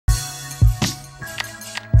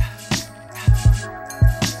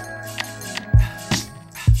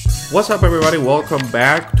What's up everybody, welcome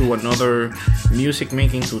back to another music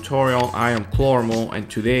making tutorial. I am Clormo and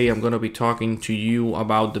today I'm going to be talking to you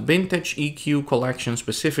about the vintage EQ collection,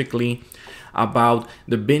 specifically about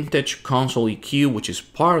the vintage console EQ, which is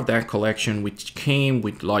part of that collection, which came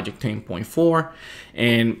with Logic 10.4,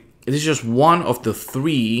 and this is just one of the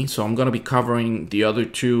three, so I'm going to be covering the other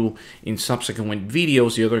two in subsequent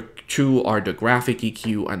videos. The other two are the graphic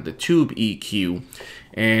EQ and the tube EQ.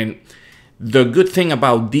 And the good thing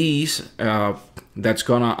about these that's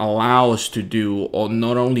gonna allow us to do, or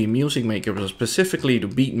not only music makers, but specifically to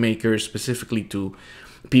beat makers, specifically to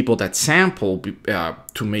people that sample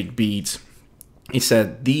to make beats, is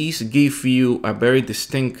that these give you a very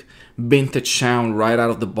distinct vintage sound right out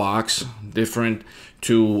of the box, different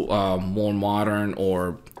to more modern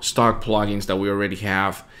or stock plugins that we already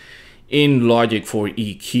have in Logic for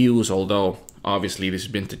EQs, although obviously this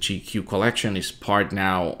vintage EQ collection is part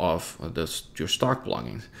now of your stock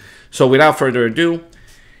plugins. So without further ado,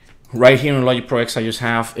 right here in Logic Pro X, I just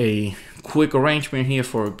have a quick arrangement here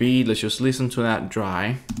for a beat. Let's just listen to that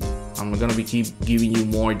dry. I'm gonna be keep giving you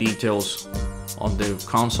more details on the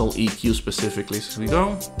console EQ specifically as we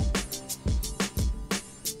go.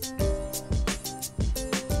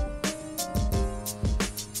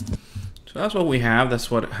 So that's what we have, that's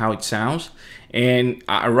how it sounds. And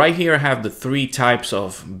right here I have the three types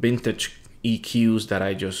of vintage EQs that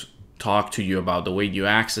I just talked to you about. The way you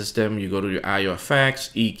access them, you go to your IO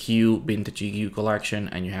effects, EQ, vintage EQ collection,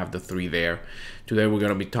 and you have the three there. Today we're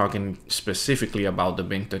going to be talking specifically about the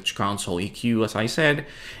vintage console EQ, as I said.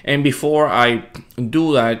 And before I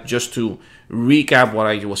do that, just to recap what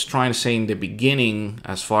I was trying to say in the beginning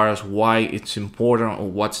as far as why it's important or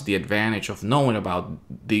what's the advantage of knowing about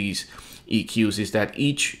these EQs, is that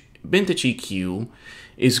each vintage EQ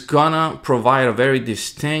is gonna provide a very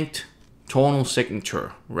distinct tonal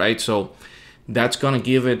signature, right? So that's gonna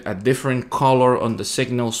give it a different color on the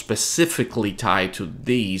signal specifically tied to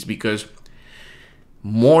these, because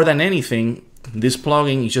more than anything, this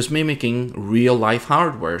plugin is just mimicking real life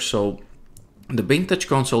hardware. So the vintage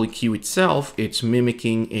console EQ itself, it's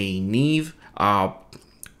mimicking a Neve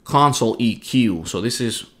console EQ. So this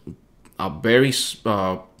is a very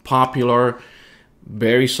popular,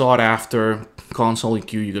 very sought after console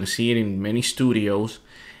EQ. You're gonna see it in many studios,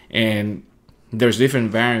 and there's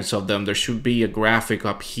different variants of them. There should be a graphic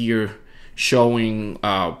up here showing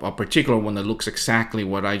a particular one that looks exactly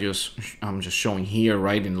what I'm just showing here,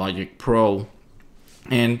 right, in Logic Pro.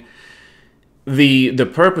 And the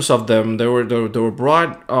purpose of them, they were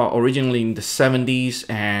brought originally in the 70s,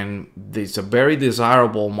 and it's a very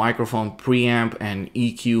desirable microphone preamp and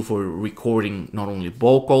EQ for recording not only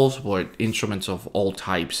vocals but instruments of all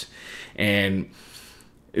types. And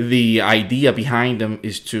the idea behind them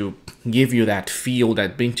is to give you that feel,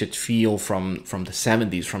 that vintage feel from the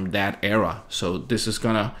 70s, from that era. So this is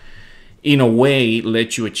gonna, in a way,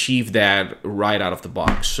 let you achieve that right out of the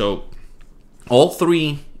box. So all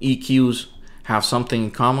three EQs have something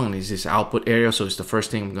in common, is this output area. So it's the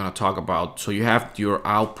first thing I'm going to talk about. So you have your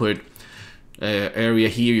output area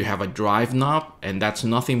here, you have a drive knob, and that's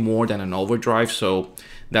nothing more than an overdrive. So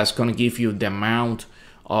that's going to give you the amount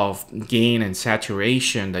of gain and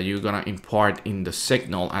saturation that you're going to impart in the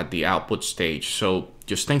signal at the output stage. So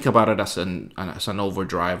just think about it as an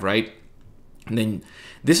overdrive, right? And then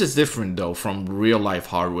this is different though from real life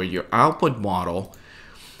hardware. Your output model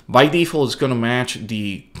by default is going to match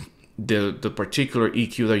the particular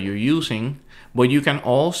EQ that you're using, but you can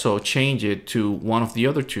also change it to one of the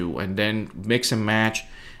other two and then mix and match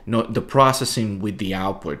the processing with the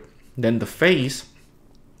output. Then the phase,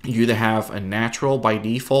 you either have a natural by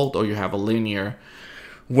default or you have a linear.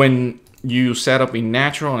 When you set up in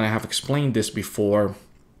natural, and I have explained this before,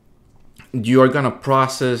 you are going to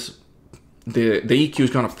process the EQ is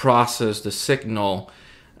going to process the signal,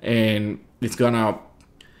 and it's going to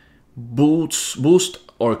boost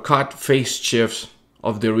or cut phase shifts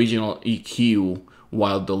of the original EQ,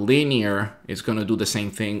 while the linear is going to do the same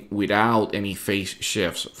thing without any phase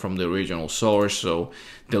shifts from the original source. So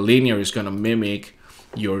the linear is going to mimic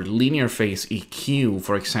your linear phase EQ,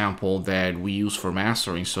 for example, that we use for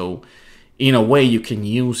mastering. So in a way, you can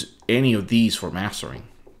use any of these for mastering.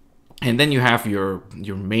 And then you have your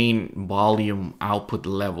main volume output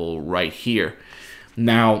level right here.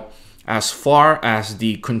 Now, as far as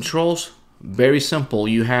the controls, very simple.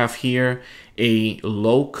 You have here a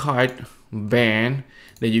low cut band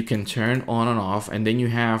that you can turn on and off, and then you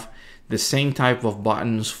have the same type of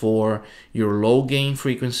buttons for your low gain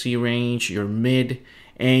frequency range, your mid,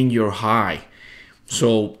 and your high.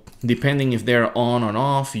 So depending if they're on or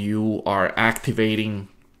off, you are activating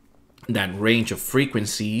that range of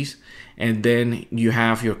frequencies, and then you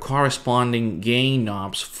have your corresponding gain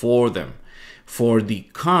knobs for them. For the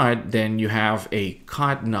cut, then you have a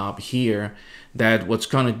cut knob here that what's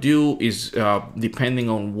going to do is, depending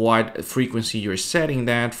on what frequency you're setting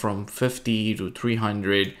that, from 50 to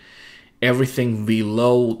 300, everything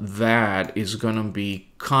below that is going to be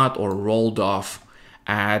cut or rolled off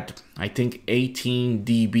at, I think, 18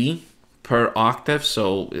 dB per octave.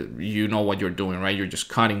 So you know what you're doing, right? You're just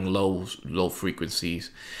cutting low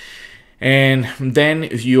frequencies. And then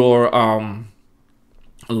your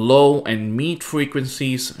low and mid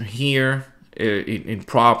frequencies here in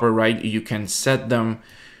proper, right? You can set them,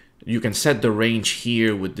 you can set the range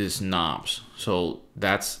here with these knobs. So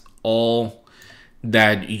that's all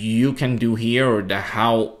that you can do here, or that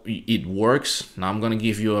how it works. Now I'm gonna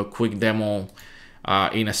give you a quick demo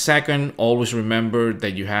in a second. Always remember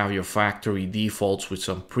that you have your factory defaults with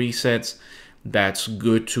some presets. That's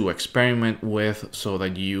good to experiment with so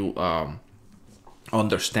that you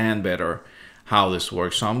understand better how this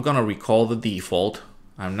works. So I'm gonna recall the default,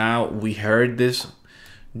 and now we heard this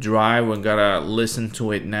drive. We're gonna listen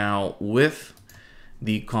to it now with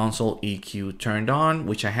the console EQ turned on,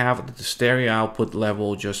 which I have at the stereo output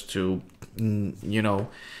level, just to, you know,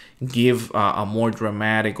 give a more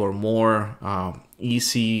dramatic or more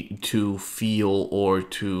easy to feel or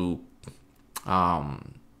to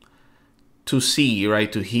see,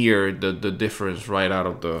 right, to hear the difference right out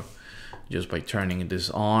of the, just by turning this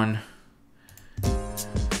on.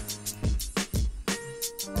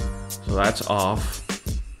 So that's off.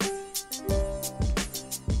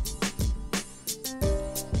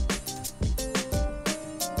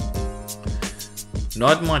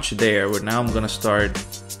 Not much there, but now I'm gonna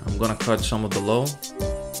cut some of the low.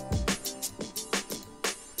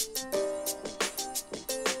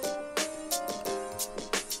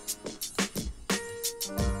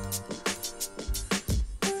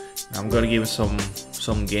 I'm gonna give it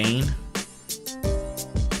some gain.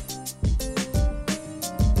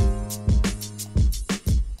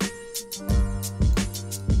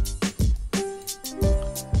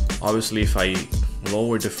 Obviously, if I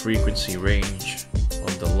lower the frequency range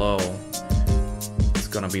of the low, it's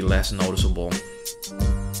gonna be less noticeable.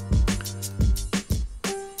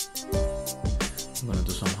 I'm gonna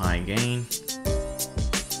do some high gain.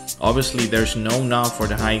 Obviously, there's no knob for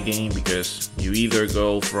the high gain because you either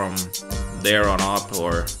go from there on up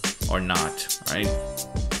or not, right?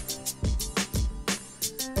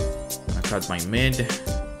 I cut my mid.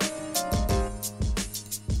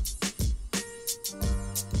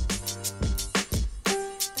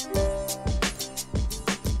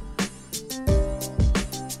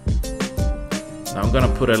 Now I'm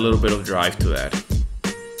gonna put a little bit of drive to that.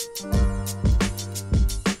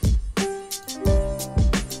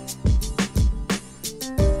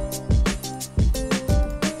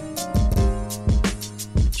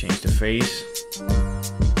 Change the phase.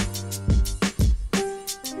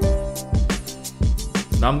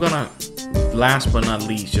 Now I'm gonna, last but not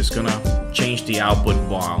least, just gonna change the output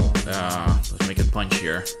volume. Let's make it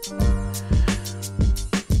punchier.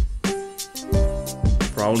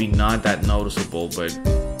 Probably not that noticeable, but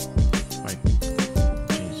I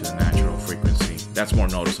change to the natural frequency. That's more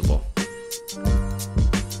noticeable.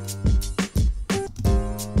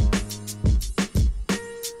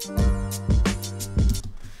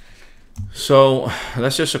 So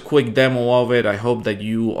that's just a quick demo of it. I hope that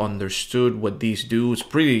you understood what these do. It's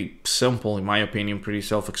pretty simple, in my opinion, pretty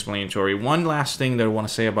self-explanatory. One last thing that I want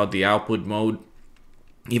to say about the output mode,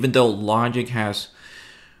 even though Logic has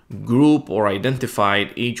group or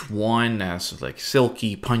identified each one as like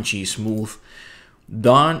silky, punchy, smooth,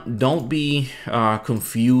 don't be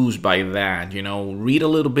confused by that. You know, read a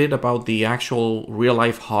little bit about the actual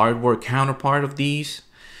real-life hardware counterpart of these,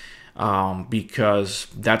 because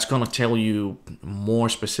that's gonna tell you more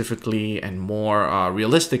specifically and more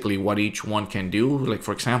realistically what each one can do. Like,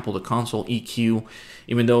 for example, the console EQ,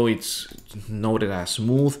 even though it's noted as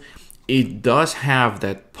smooth, it does have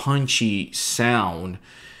that punchy sound.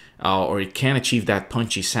 Or it can achieve that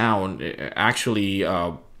punchy sound. Actually,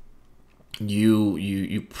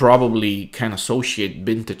 you probably can associate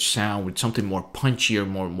vintage sound with something more punchier,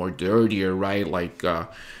 more dirtier, right? Like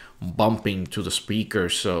bumping to the speaker.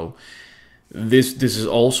 So this is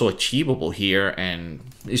also achievable here, and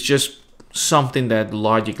it's just something that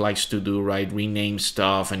Logic likes to do, right? Rename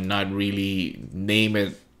stuff and not really name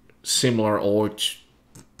it similar or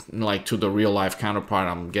like to the real life counterpart.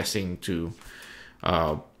 I'm guessing to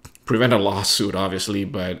prevent a lawsuit, obviously,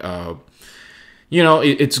 but you know,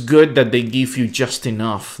 it's good that they give you just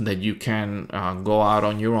enough that you can go out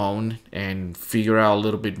on your own and figure out a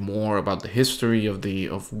little bit more about the history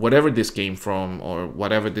of whatever this came from or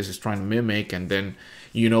whatever this is trying to mimic, and then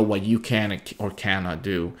you know what you can or cannot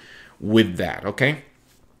do with that. Okay,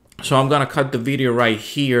 so I'm gonna cut the video right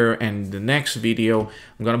here, and the next video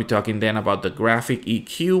I'm gonna be talking then about the graphic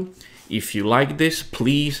EQ. If you like this,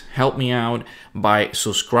 please help me out by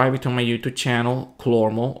subscribing to my YouTube channel,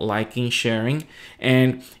 Clormo, liking, sharing.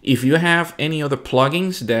 And if you have any other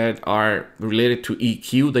plugins that are related to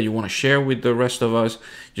EQ that you want to share with the rest of us,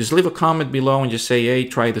 just leave a comment below and just say, hey,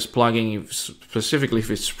 try this plugin, specifically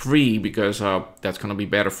if it's free, because that's going to be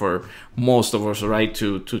better for most of us, right,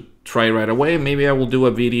 to try right away. Maybe I will do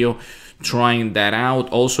a video trying that out.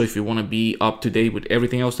 Also, if you want to be up to date with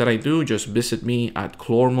everything else that I do, just visit me at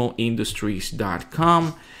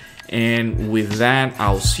clormoindustries.com. And with that,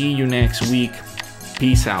 I'll see you next week.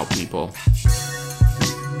 Peace out, people.